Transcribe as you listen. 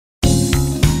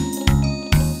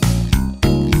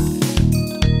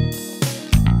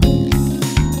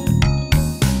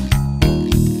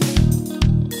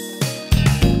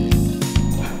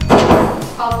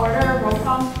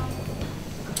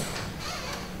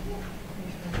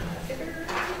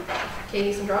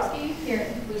Katie Sandrowski. Here.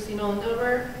 Lucy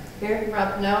Nolan-Dover. Here.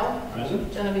 Rob Pennell.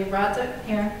 Present. Genevieve Rodzik.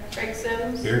 Here. Craig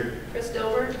Sims. Here. Chris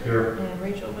Dilbert. Here. And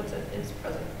Rachel Witzik is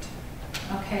present.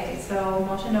 Okay, so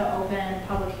motion to open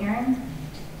public hearing.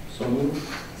 So moved.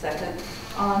 Second.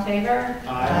 All in favor?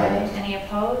 Aye. Any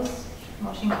opposed?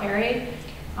 Motion carried.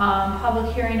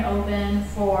 Public hearing open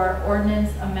for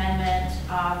ordinance amendment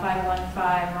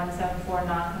 515174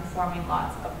 non-conforming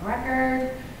lots of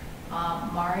record.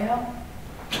 Mario?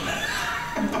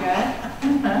 Good.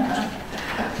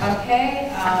 Okay,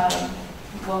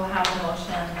 we'll have a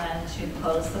motion then to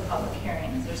close the public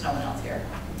hearings. There's no one else here.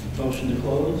 Motion to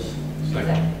close.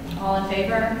 Second. All in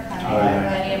favor?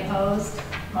 Aye. Any opposed?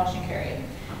 Motion carried.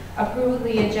 Approval of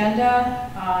the agenda,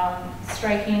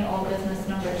 striking old business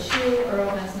number 2, or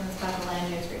old business special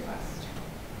land use request.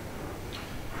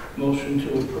 Motion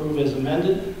to approve as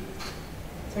amended.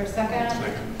 Is there a second?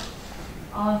 Second.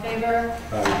 All in favor?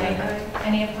 Aye.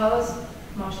 Any opposed?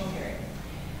 Motion carried.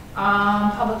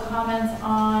 Public comments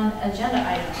on agenda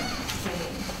items.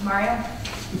 Mario?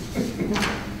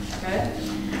 Good.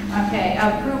 Okay,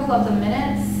 approval of the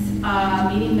minutes,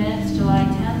 meeting minutes, July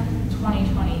 10th,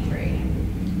 2023.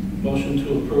 Motion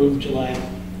to approve July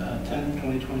 10th,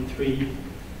 2023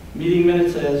 meeting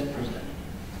minutes as presented.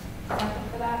 Second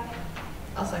for that?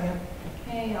 I'll second.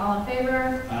 Okay, all in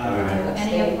favor? Aye.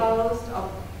 Any opposed?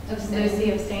 Oh, Abstain.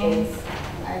 Lucy abstains.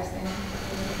 I abstain.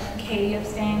 Katie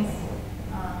abstains.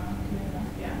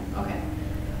 Yeah, okay.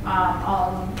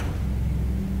 All,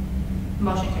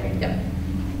 motion carried. Yep.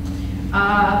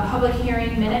 Public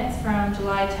hearing minutes from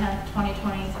July 10th,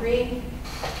 2023.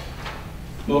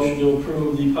 Motion to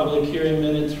approve the public hearing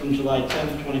minutes from July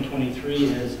 10th,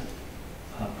 2023 as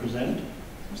presented.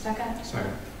 For second?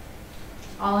 Second.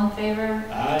 All in favor?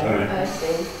 Aye.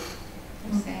 Abstain.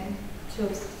 Abstain. Two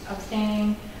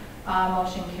abstaining.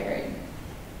 Motion carried.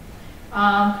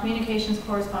 Communications,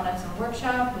 correspondence, and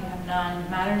workshop. We have none.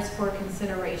 Matters for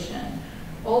consideration.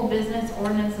 Old business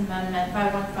ordinance amendment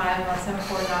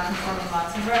 515174 non-conforming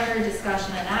lots of record,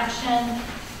 discussion and action.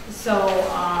 So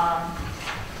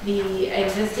the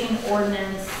existing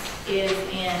ordinance is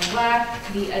in black.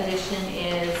 The addition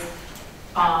is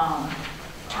on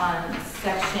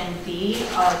section B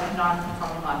of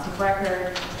non-conforming lots of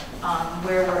record,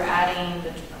 where we're adding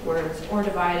the words or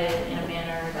divided in a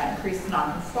manner that increases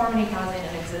non-conformity, causing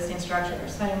an existing structure or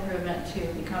site improvement to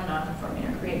become non-conforming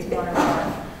or creates one or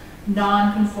more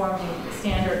non-conforming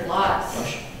standard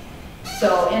lots.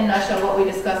 So in a nutshell, what we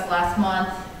discussed last month,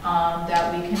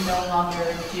 that we can no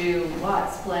longer do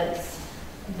lot splits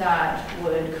that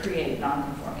would create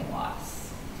non-conforming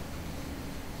lots.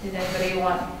 Did anybody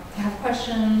want to have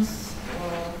questions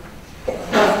or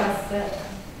discuss it?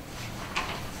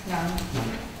 None.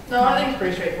 No, I think it's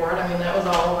pretty straightforward. I mean, that was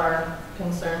all of our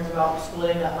concerns about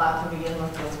splitting that lot to begin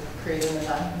with, was creating a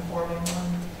non-conforming one.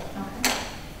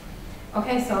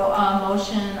 Okay, so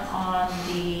motion on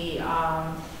the,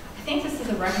 I think this is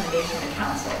a recommendation to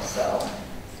council, so.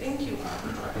 Thank you.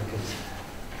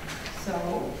 So,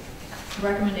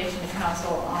 recommendation to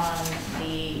council on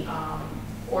the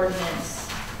ordinance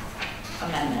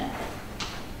amendment.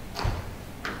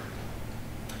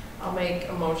 I'll make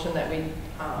a motion that we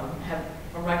have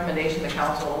a recommendation to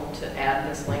council to add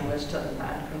this language to the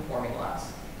non-conforming lot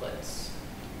splits.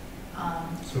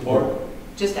 Support.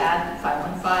 Just add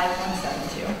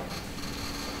 515172.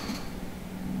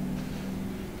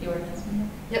 The ordinance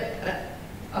amendment? Yep.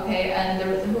 Okay, and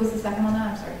who was the second one?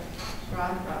 I'm sorry.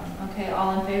 Rob. Okay,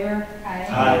 all in favor? Aye.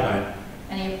 Aye.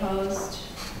 Any opposed?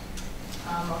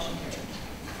 Motion carried.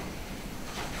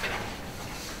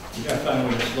 You gotta find a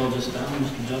way to slow this down.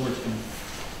 Mr. Gilbert's gonna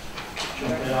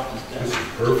jump right off his This desk. is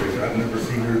perfect. I've never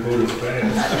seen her go this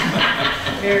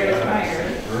fast. Very expired.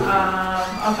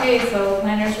 Okay, so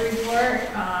planners report.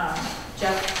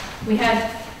 Jeff, we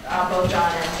had both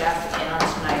John and Jeff in on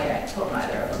tonight. I told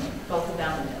neither of them, both of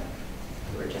them, that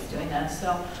we were just doing that.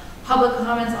 So, public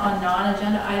comments on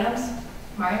non-agenda items.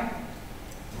 Mario?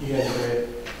 You guys are great.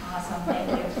 Awesome, thank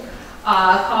you.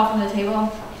 Call from the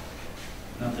table.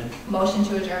 Nothing. Motion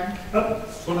to adjourn. No,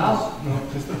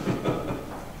 just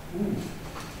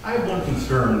I have one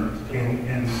concern,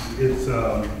 and it's,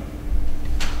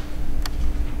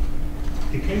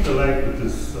 it came to light with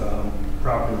this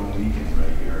property on Lincoln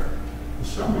right here. For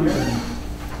some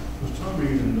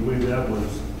reason, the way that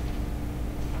was,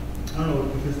 I don't know,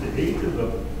 because the age of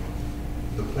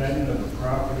the planting of the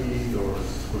property, or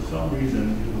for some reason,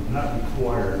 it was not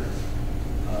required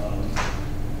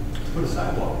to put a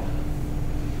sidewalk.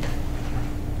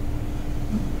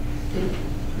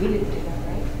 We didn't do that,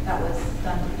 right? That was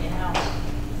done in-house.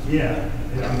 Yeah,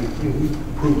 I mean, we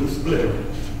approved the split,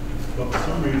 but for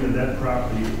some reason that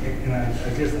property, and I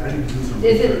guess I need to do some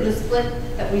Is it the research.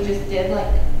 split that we just did,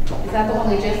 like, is that the one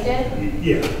we just did?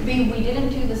 Yeah, We didn't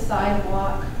do the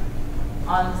sidewalk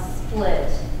on split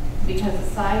because the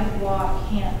sidewalk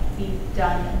can't be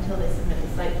done until they submit the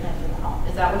site plan for the home.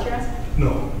 Is that what you're asking?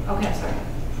 no, Okay, I'm sorry.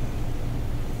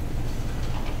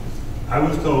 I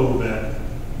was told that,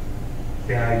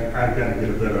 and I got to get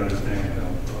a better understanding of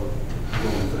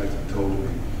what was actually told to me,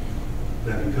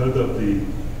 that because of the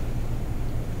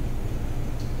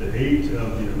age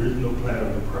of the original plat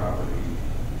of the property,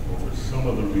 or for some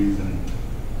other reason,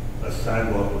 a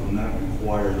sidewalk was not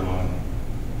required on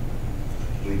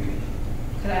Lincoln.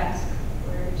 Could I ask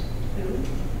where, who,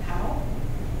 how?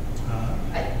 Uh,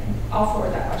 I'll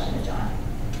forward that question to John.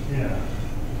 Yeah.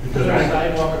 Is Because there a I,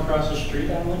 sidewalk across the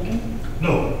street on Lincoln?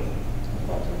 no,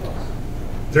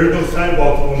 there's no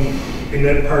sidewalk in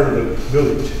that part of the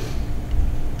village.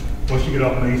 Once you get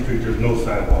off Main Street, there's no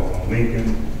sidewalks on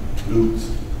Lincoln, Lutz,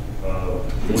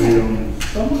 Williams.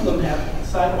 Some of them have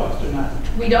sidewalks, they're not.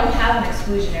 We don't have an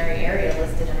exclusionary area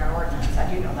listed in our ordinance.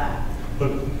 I do know that.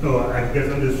 But, no, I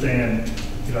guess I'm just saying,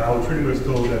 you know, I was pretty much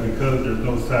told that because there's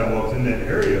no sidewalks in that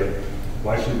area,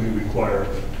 why should we require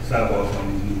sidewalks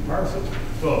on these new parcels?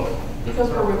 So, Because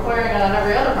we're requiring it on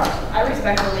every other parcel. I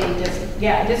respectfully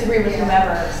disagree with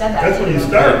whomever said that. that's when you to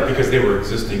start. Because they were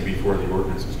existing before the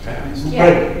ordinance was passed.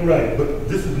 Yeah. Right, but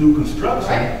this is new construction.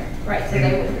 Right. Right, so they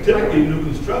would And require. typically, new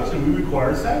construction, we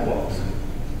require sidewalks.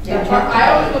 Yeah,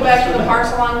 I always go back to the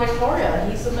parcel on Victoria.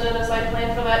 He submitted a site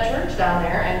plan for that church down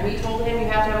there, and we told him you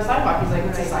have to have a sidewalk. He's like,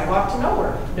 it's a sidewalk to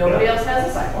nowhere. Nobody Yeah. else has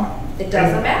a sidewalk. It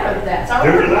doesn't matter, that's our.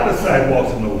 There's a lot of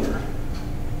sidewalks in nowhere.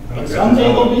 But someday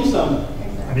there'll be some.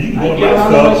 I mean, you can I go get on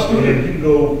around my my stuff, scooter. and you can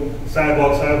go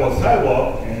sidewalk, sidewalk,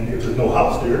 sidewalk, and if there's no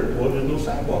house there, well, there's no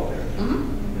sidewalk there. Mhm.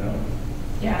 You know?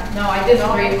 Yeah, no, I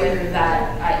disagree with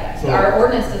that. So- Our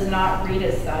ordinance does not read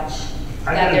as such.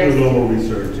 I That gotta do a there's- little more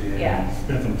research Yeah. and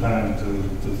spend some time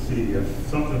to see if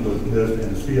something was missed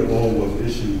and the CFO was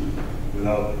issued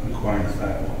without requiring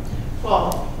sidewalks.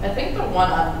 Well, I think the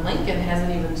one on Lincoln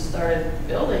hasn't even started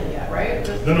building yet, right?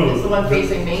 No, It's the one the-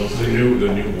 facing Main The Street. new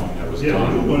one that was Yeah, the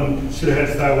done. new one should have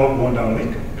had sidewalk going down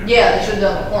Lincoln. Yeah, they should have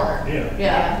done the corner. Yeah.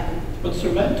 Yeah, But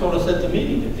Surmet told us at the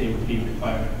meeting that they would be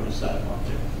required to put a sidewalk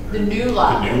there. the new The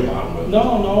lot. new lot was.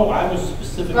 No, I was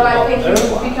specific But I about think their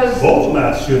it's lot. because Both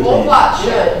lots should be. both lots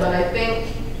should, but I think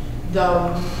the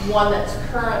one that's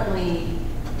currently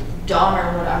done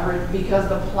or whatever, because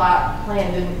the plot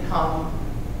plan didn't come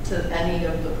to any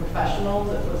of the professionals,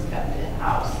 it was kept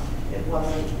in-house. It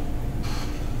wasn't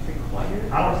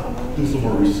required or I'll something. do some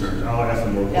more research. I'll ask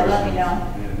some more Yeah, questions. let me know.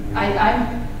 And- I'm,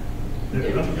 I'm like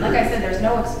I curious. said, there's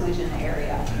no exclusion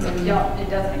area. We don't, it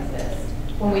doesn't exist.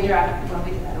 When we did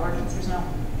that ordinance, there's no.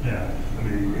 Yeah, I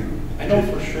mean, I know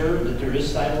for sure that there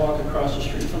is sidewalk across the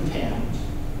street from Tam's,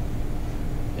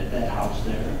 at that house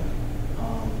there.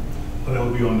 but that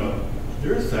would be on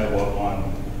there is sidewalk on,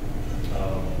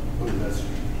 what is that street?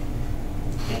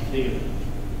 Can't think of it.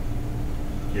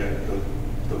 Yeah,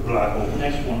 the block over.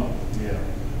 Next one up. Yeah.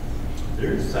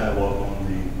 There is sidewalk on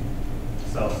the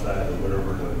south side or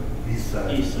whatever, the east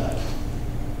side. East side.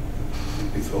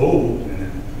 It's old and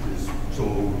it is so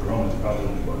overgrown, it's probably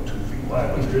only about 2 feet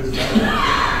wide, but there is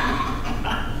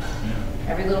sidewalk.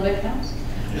 Every little bit counts.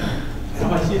 Yeah.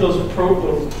 When I see those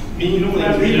You know what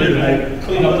I mean, mean? Like-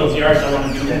 clean up those yards, I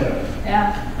want to do that.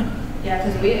 Yeah,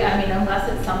 because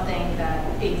unless it's something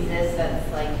that exists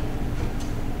that's like,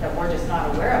 that we're just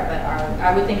not aware of, but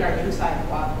I would think our new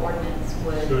sidewalk ordinance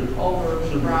would Should require,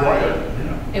 override,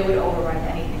 yeah, it would override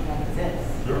anything that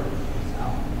exists, sure. so.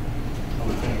 I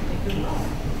would think.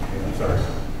 Okay, I'm sorry.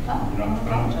 No, You know, I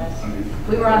apologize. I mean-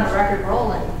 We were on a record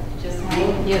roll and just We're still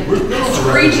on a record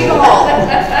Screeching roll.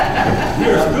 halt.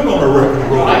 We're still on a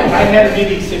record roll. I had a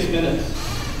meeting 6 minutes.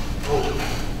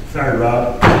 Sorry,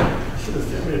 Rob. Should have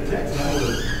sent me a text and I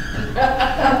would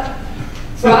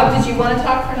have. Rob, did you want to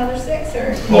talk for another 6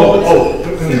 or?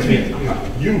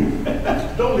 You,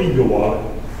 don't leave your wallet.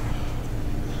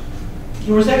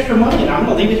 There was extra money and I'm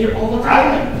gonna leave it here all the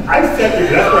time. I sat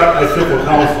there, that's where I sit for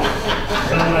counsel.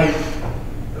 And I'm like,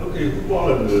 okay, who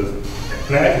wallet is this?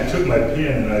 And I actually took my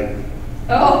pen and I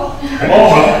Oh.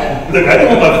 look, I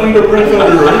didn't put my fingerprints on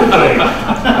it or anything.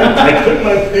 I took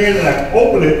my pen and I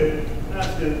opened it, and I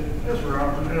said, that's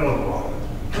Robert Nell's wallet.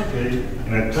 Okay.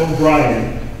 And I told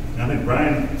Brian, and I think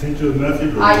Brian sent you a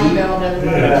message. Or I emailed him,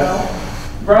 Yeah.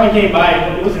 Brian came by,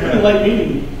 but it was a pretty light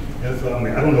meeting. Yeah, so I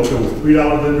mean, I don't know if it was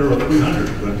 $3 in there or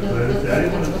 300, but I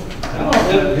didn't want to. I don't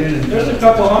know, there's a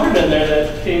couple hundred in there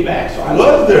that came back, so I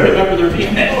Was there? don't remember there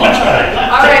being that much.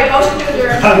 All right, motion to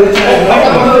adjourn. I was telling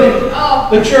Robert. Oh,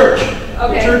 The church. The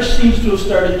Okay. church seems to have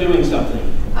started doing something.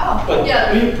 Oh, But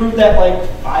Yeah. we approved that like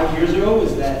 5 years ago,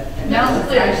 is that? no, It's it's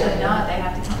clear. actually not. They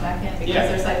have to come back in because Yeah.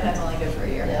 their site plan's only good for a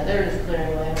year. Yeah, they're just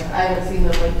clearing land. I haven't seen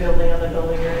them like building on the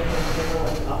building or anything, they're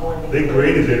like a whole. They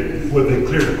graded it, well, they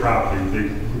cleared the property,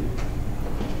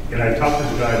 and I talked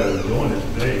to the guy that was doing it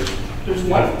today. There's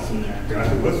lights in there. And I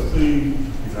said, what's the, he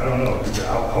said, I don't know. He said,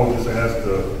 I was just asked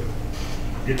to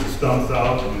get the stumps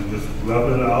out and just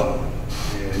level it out.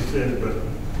 And he said, but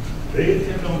they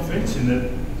intend on finishing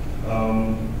it, I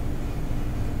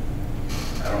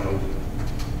don't know,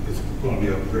 it's gonna be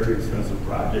a very expensive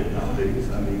project nowadays.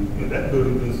 I mean, you know, that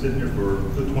building's been sitting there for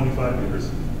good 25 years.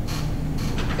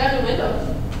 Got new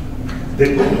windows.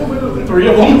 They put the windows in. 3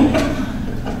 of them?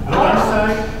 On our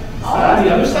side, On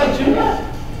the other side too?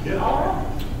 yeah, All right.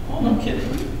 Oh, no kidding.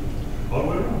 all the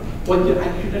way around. Well, yeah,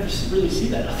 I could never really see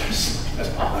that other side.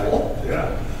 That's awful.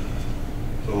 Yeah.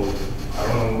 So, I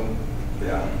don't know,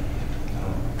 yeah.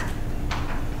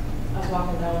 I was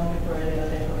walking down Victoria the other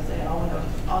day, and I was saying,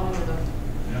 all new windows.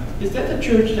 Yeah. Is that the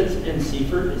church that's in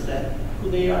Seaford? Is that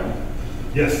who they are?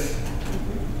 Yes,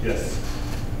 yes,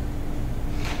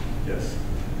 yes.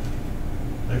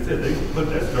 Like I said, they put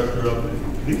that structure up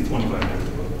at least 25 years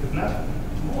ago, if not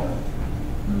more.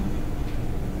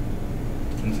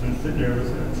 And it's been sitting there ever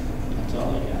since. That's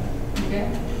all I got.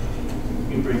 Okay.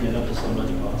 You bring that up to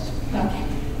somebody, boss. Okay.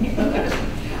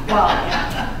 Well,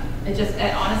 yeah. It just,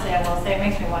 honestly, I will say, it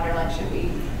makes me wonder, like, should we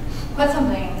put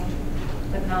something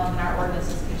with no, in our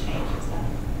ordinances could change and stuff?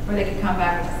 Or they could come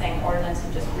back with the same ordinance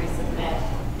and just resubmit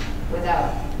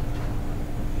without,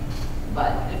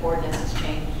 but if ordinances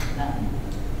change, then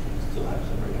Still have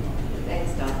to bring them up. they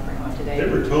still have to bring them up to date. They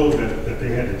were told that they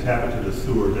had to tap into the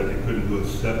sewer, that they couldn't do a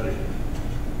septic.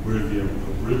 Where the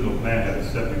original plan had a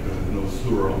septic, but there's no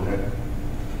sewer on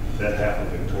that half of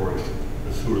Victoria.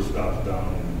 The sewer stops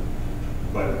down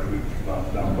by the creek,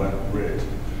 down by the bridge.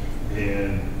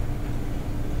 And,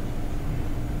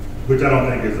 which I don't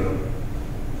think is a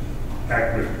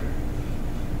accurate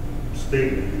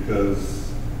statement,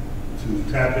 because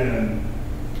to tap in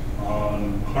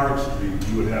on Hart Street,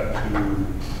 you would have to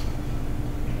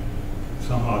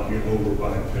somehow get over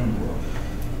by Pembroke,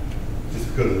 just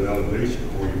because of the elevation,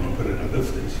 or you're gonna put it in a lift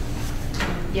station.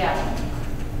 Yeah.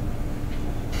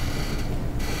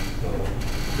 So,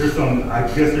 there's some, I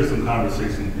guess there's some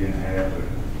conversations being had with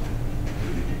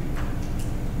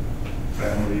the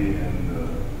family and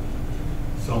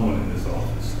someone in this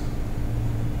office.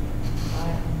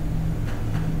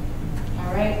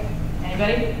 All right.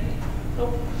 Anybody?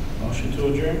 Nope. Motion to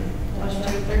adjourn? Motion to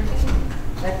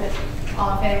 13.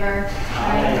 All in favor?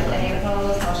 Aye. Any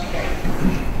opposed? Motion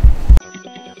carried.